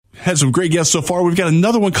had some great guests so far. We've got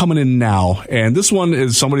another one coming in now, and this one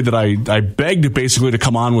is somebody that I begged basically to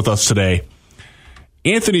come on with us today.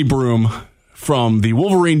 Anthony Broome from the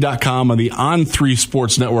Wolverine.com on the On3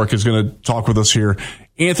 Sports Network is going to talk with us here.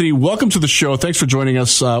 Anthony, welcome to the show. Thanks for joining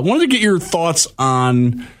us. Wanted to get your thoughts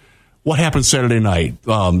on what happened Saturday night.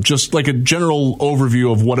 Just like a general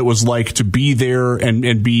overview of what it was like to be there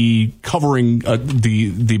and be covering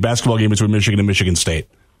the basketball game between Michigan and Michigan State.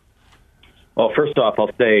 Well, first off,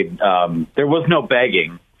 I'll say there was no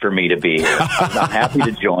begging for me to be here. I'm happy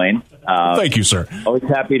to join. Thank you, sir. Always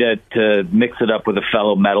happy to mix it up with a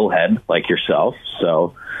fellow metalhead like yourself.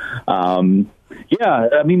 So, yeah,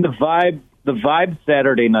 I mean, the vibe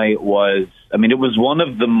Saturday night was, I mean, it was one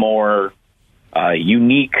of the more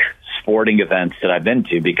unique sporting events that I've been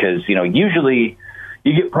to because, you know, usually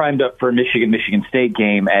you get primed up for a Michigan State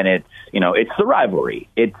game and it's the rivalry.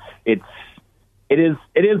 It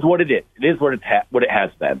is what it is. It is what it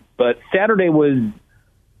has been. But Saturday was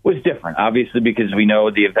different, obviously, because we know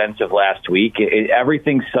the events of last week.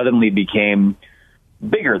 Everything suddenly became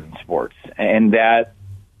bigger than sports, and that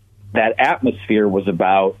atmosphere was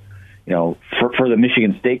about, you know, for the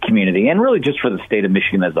Michigan State community and really just for the state of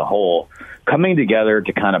Michigan as a whole, coming together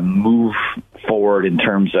to kind of move forward in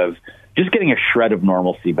terms of just getting a shred of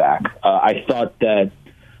normalcy back. I thought that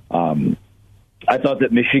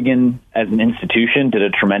Michigan as an institution did a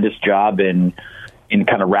tremendous job in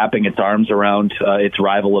kind of wrapping its arms around its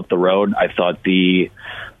rival up the road. I thought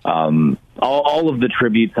all of the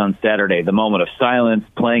tributes on Saturday, the moment of silence,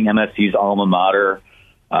 playing MSU's alma mater,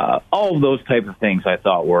 all of those type of things I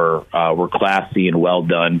thought were classy and well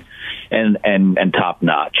done and top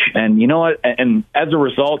notch. And you know what? And as a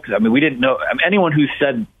result, I mean, we didn't know. I mean, anyone who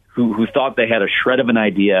thought they had a shred of an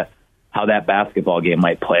idea how that basketball game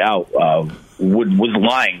might play out was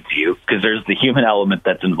lying to you because there's the human element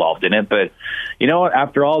that's involved in it. But you know what?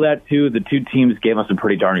 After all that, too, the two teams gave us a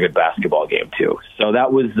pretty darn good basketball game, too. So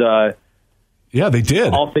that was yeah, they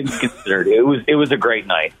did. All things considered, it was a great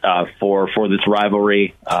night for this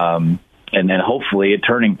rivalry, and then hopefully a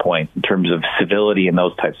turning point in terms of civility and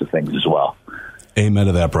those types of things as well. Amen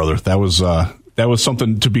to that, brother. That was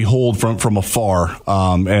something to behold from afar.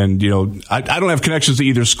 And, you know, I don't have connections to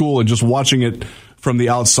either school, and just watching it from the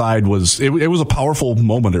outside was a powerful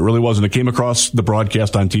moment. It really was. And it came across the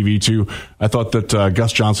broadcast on TV, too. I thought that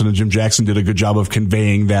Gus Johnson and Jim Jackson did a good job of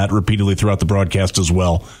conveying that repeatedly throughout the broadcast as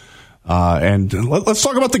well. And let's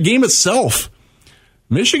talk about the game itself.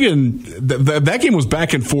 Michigan, that game was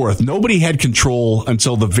back and forth. Nobody had control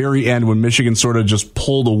until the very end when Michigan sort of just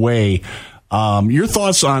pulled away. Your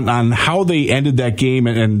thoughts on how they ended that game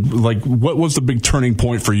and like what was the big turning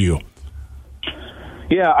point for you?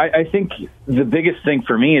 Yeah, I think the biggest thing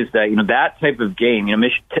for me is that, you know, that type of game, you know,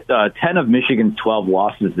 10 of Michigan's 12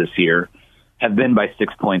 losses this year have been by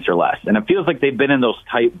 6 points or less. And it feels like they've been in those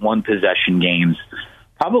tight one possession games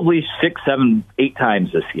probably 6, 7, 8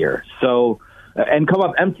 times this year. So, and come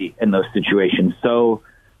up empty in those situations. So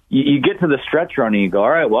you get to the stretch run and you go, all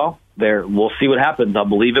right, well, we'll see what happens. I'll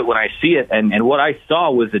believe it when I see it. And what I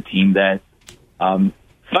saw was a team that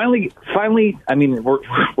finally, I mean,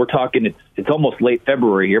 we're talking, it's almost late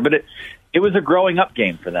February here, but it was a growing up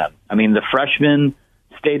game for them. I mean, the freshmen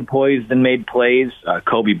stayed poised and made plays.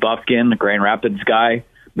 Kobe Buffkin, the Grand Rapids guy,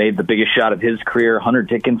 made the biggest shot of his career. Hunter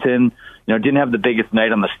Dickinson, you know, didn't have the biggest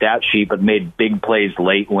night on the stat sheet, but made big plays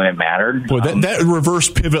late when it mattered. Boy, that reverse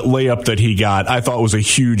pivot layup that he got, I thought was a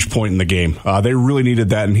huge point in the game. They really needed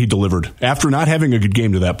that, and he delivered after not having a good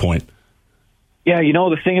game to that point. Yeah, you know,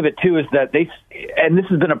 the thing of it, too, is that and this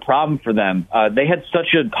has been a problem for them, they had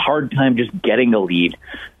such a hard time just getting a lead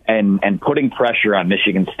and putting pressure on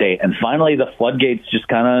Michigan State. And finally, the floodgates just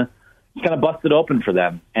kind of busted open for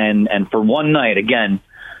them. And for one night, again,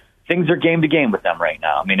 things are game to game with them right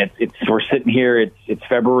now. I mean, we're sitting here, it's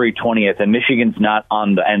February 20th, and Michigan's not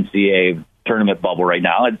on the NCAA tournament bubble right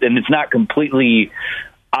now. And it's not completely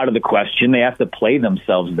out of the question. They have to play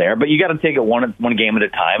themselves there, but you got to take it one game at a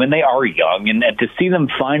time, and they are young. And to see them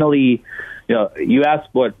finally, you know, you asked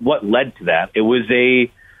what led to that.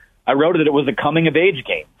 I wrote it was a coming of age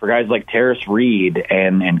game for guys like Terrace Reed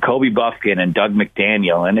and Kobe Buffkin and Doug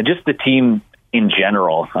McDaniel and just the team in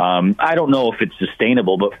general. I don't know if it's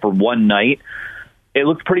sustainable, but for one night, it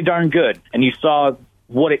looks pretty darn good. And you saw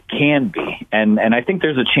what it can be. And I think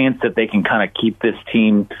there's a chance that they can kind of keep this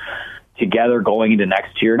team together going into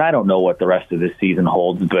next year. And I don't know what the rest of this season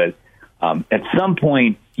holds, but at some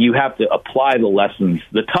point you have to apply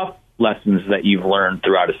the tough lessons that you've learned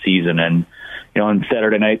throughout a season. And, you know, on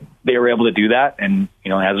Saturday night, they were able to do that. And, you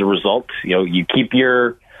know, as a result, you know,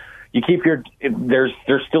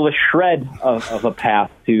 there's still a shred of a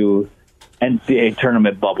path to NCAA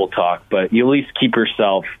tournament bubble talk, but you at least keep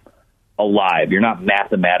yourself alive. You're not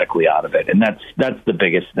mathematically out of it, and that's the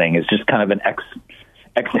biggest thing. Is just kind of an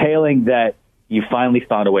exhaling that you finally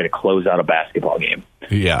found a way to close out a basketball game.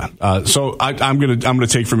 Yeah. So I'm gonna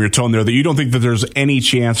take from your tone there that you don't think that there's any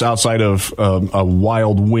chance outside of a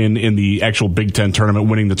wild win in the actual Big Ten tournament,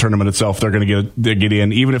 winning the tournament itself, they're going to get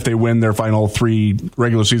in, even if they win their final 3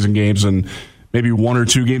 regular season games and maybe 1 or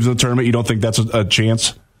 2 games in the tournament. You don't think that's a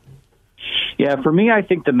chance? Yeah, for me, I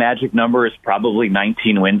think the magic number is probably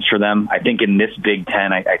 19 wins for them. I think in this Big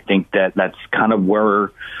Ten, I think that's kind of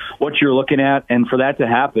what you're looking at. And for that to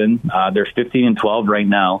happen, they're 15-12 right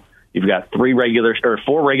now. You've got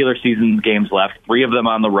 4 regular season games left, 3 of them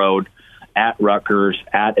on the road, at Rutgers,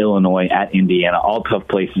 at Illinois, at Indiana, all tough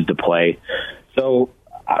places to play. So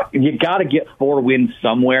you got to get 4 wins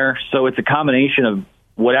somewhere. So it's a combination of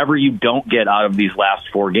whatever you don't get out of these last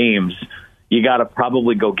 4 games, you got to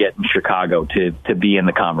probably go get in Chicago to be in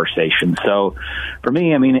the conversation. So for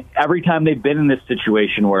me, I mean, every time they've been in this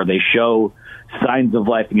situation where they show signs of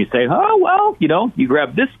life and you say, oh, well, you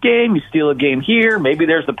grab this game, you steal a game here, maybe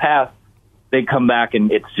there's a path. They come back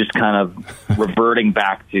and it's just kind of reverting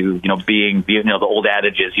back to, being, the old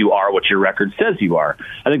adage is you are what your record says you are.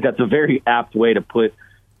 I think that's a very apt way to put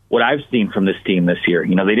what I've seen from this team this year.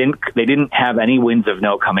 They didn't have any wins of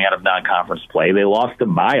note coming out of non-conference play. They lost to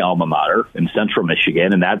my alma mater in Central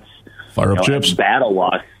Michigan, and that's as bad a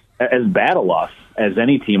loss as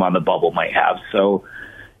any team on the bubble might have. So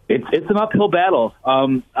it's an uphill battle.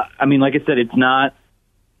 I mean, like I said, it's not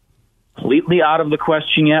completely out of the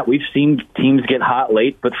question yet. We've seen teams get hot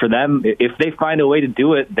late, but for them, if they find a way to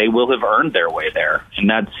do it, they will have earned their way there, and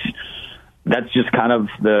that's just kind of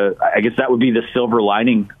I guess that would be the silver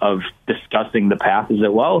lining of discussing the path is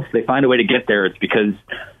that, well, if they find a way to get there, it's because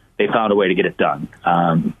they found a way to get it done.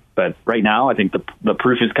 But right now, I think the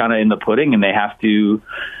proof is kind of in the pudding, and they have to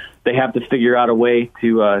figure out a way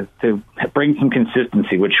to bring some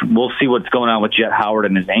consistency, which we'll see what's going on with Jet Howard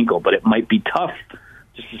and his ankle, but it might be tough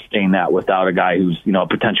to sustain that without a guy who's, a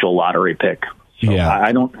potential lottery pick. So yeah.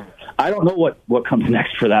 I don't know what comes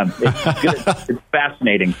next for them. It's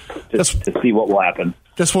fascinating to see what will happen.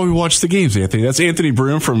 That's why we watch the games, Anthony. That's Anthony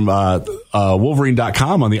Broome from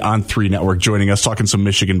Wolverine.com on the On3 network joining us, talking some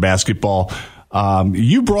Michigan basketball.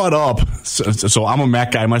 You brought up, so I'm a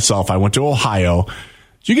MAC guy myself. I went to Ohio.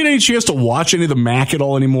 Do you get any chance to watch any of the MAC at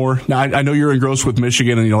all anymore? Now, I know you're engrossed with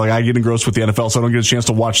Michigan, and I get engrossed with the NFL, so I don't get a chance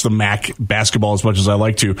to watch the MAC basketball as much as I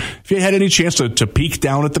like to. Have you had any chance to peek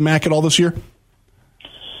down at the MAC at all this year?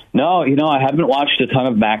 No, I haven't watched a ton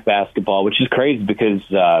of MAC basketball, which is crazy because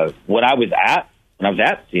when I was at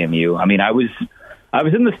CMU, I mean, I was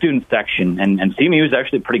in the student section, and CMU was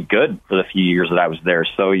actually pretty good for the few years that I was there.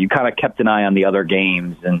 So you kind of kept an eye on the other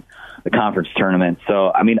games and the conference tournament.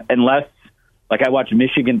 So, I mean, unless, I watched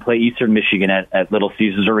Michigan play Eastern Michigan at Little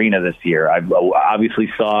Caesars Arena this year. I obviously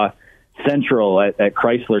saw Central at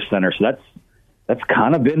Chrysler Center. So that's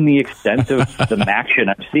kind of been the extent of the MAC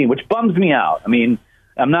I've seen, which bums me out. I mean,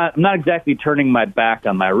 I'm not exactly turning my back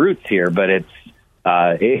on my roots here, but it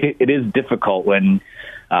is difficult when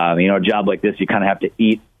a job like this, you kind of have to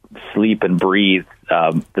eat, sleep, and breathe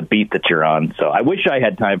the beat that you're on. So I wish I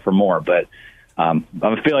had time for more, but I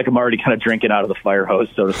feel like I'm already kind of drinking out of the fire hose,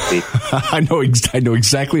 so to speak. I know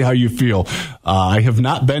exactly how you feel. I have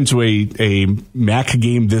not been to a MAC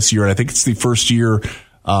game this year, and I think it's the first year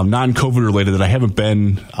non-COVID related that I haven't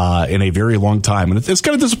been in a very long time. And it's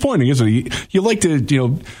kind of disappointing, isn't it? You like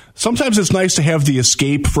to, sometimes it's nice to have the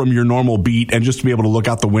escape from your normal beat and just to be able to look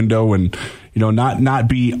out the window and, not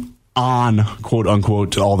be on, quote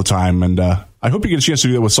unquote, all the time. And I hope you get a chance to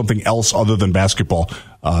do that with something else other than basketball.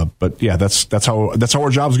 But yeah, that's how our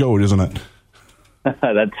jobs go, isn't it?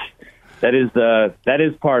 That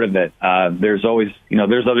is part of it. There's always,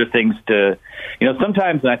 there's other things to,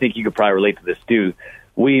 sometimes, and I think you could probably relate to this too.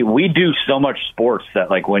 We do so much sports that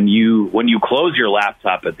when you close your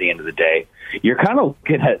laptop at the end of the day, you're kind of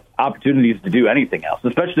looking at opportunities to do anything else,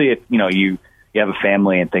 especially if you have a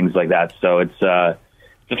family and things like that. So it's a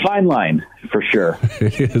fine line for sure.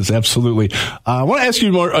 It is, absolutely. I want to ask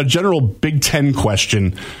you a general Big Ten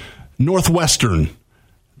question. Northwestern,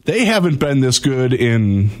 they haven't been this good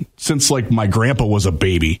since my grandpa was a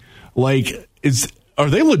baby. Are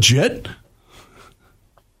they legit?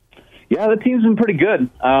 Yeah, the team's been pretty good.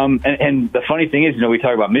 And the funny thing is, we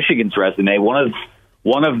talk about Michigan's resume.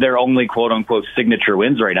 One of their only quote unquote signature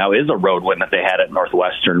wins right now is a road win that they had at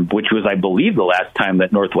Northwestern, which was, I believe, the last time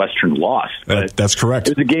that Northwestern lost. That's correct.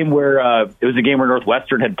 It was a game where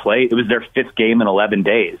Northwestern had played. It was their 5th game in 11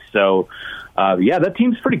 days. So, that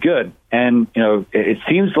team's pretty good. And it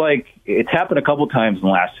seems like it's happened a couple times in the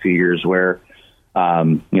last few years where,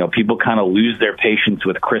 people kind of lose their patience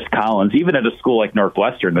with Chris Collins, even at a school like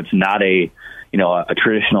Northwestern that's not a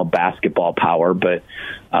traditional basketball power. But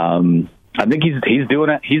I think he's doing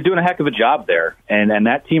a heck of a job there, and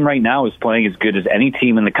that team right now is playing as good as any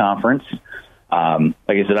team in the conference. Like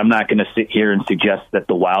I said, I'm not going to sit here and suggest that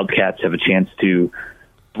the Wildcats have a chance to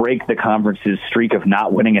break the conference's streak of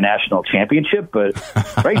not winning a national championship, but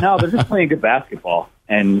right now they're just playing good basketball,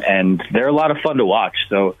 and they're a lot of fun to watch.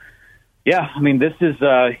 So, yeah, I mean, this is,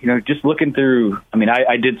 just looking through, I mean,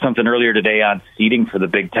 I did something earlier today on seeding for the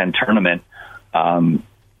Big Ten tournament.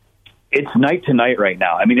 It's night to night right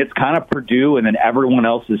now. I mean, it's kind of Purdue, and then everyone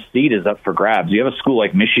else's seed is up for grabs. You have a school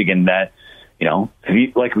like Michigan that, if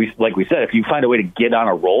you, like we said, if you find a way to get on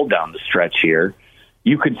a roll down the stretch here,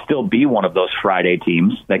 you could still be one of those Friday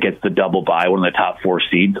teams that gets the double bye, one of the top 4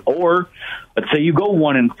 seeds. Or let's say you go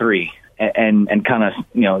 1-3 and kind of,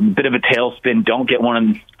 a bit of a tailspin. Don't get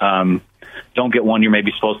one you're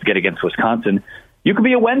maybe supposed to get against Wisconsin. You could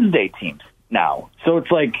be a Wednesday team now. So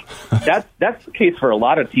it's like that's the case for a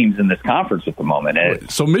lot of teams in this conference at the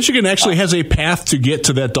moment. So Michigan actually has a path to get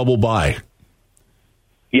to that double bye.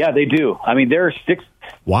 Yeah, they do. I mean, there are 6.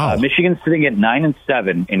 Wow. Michigan's sitting at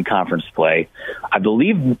 9-7 in conference play. I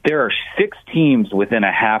believe there are 6 teams within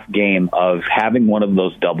a half game of having one of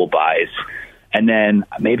those double byes, and then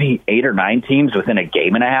maybe 8 or 9 teams within a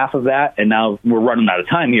game and a half of that. And now we're running out of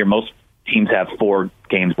time here. Most teams have 4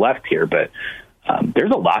 games left here, but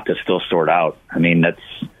there's a lot to still sort out. I mean,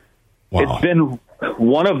 It's been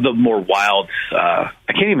one of the more wild, I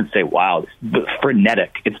can't even say wild, but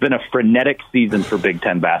frenetic. It's been a frenetic season for Big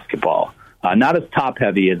Ten basketball. Not as top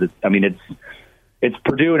heavy as it's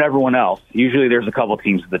Purdue and everyone else. Usually there's a couple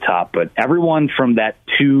teams at the top, but everyone from that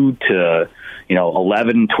 2 to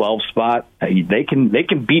 11, 12 spot, they can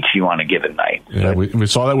beat you on a given night. Yeah, we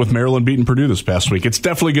saw that with Maryland beating Purdue this past week. It's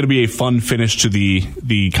definitely going to be a fun finish to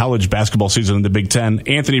the college basketball season in the Big Ten.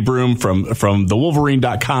 Anthony Broome from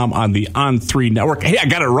thewolverine.com on the On3 Network. Hey, I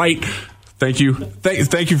got it right. Thank you.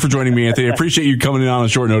 Thank you for joining me, Anthony. I appreciate you coming in on a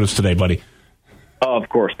short notice today, buddy. Oh, of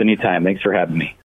course. Anytime. Thanks for having me.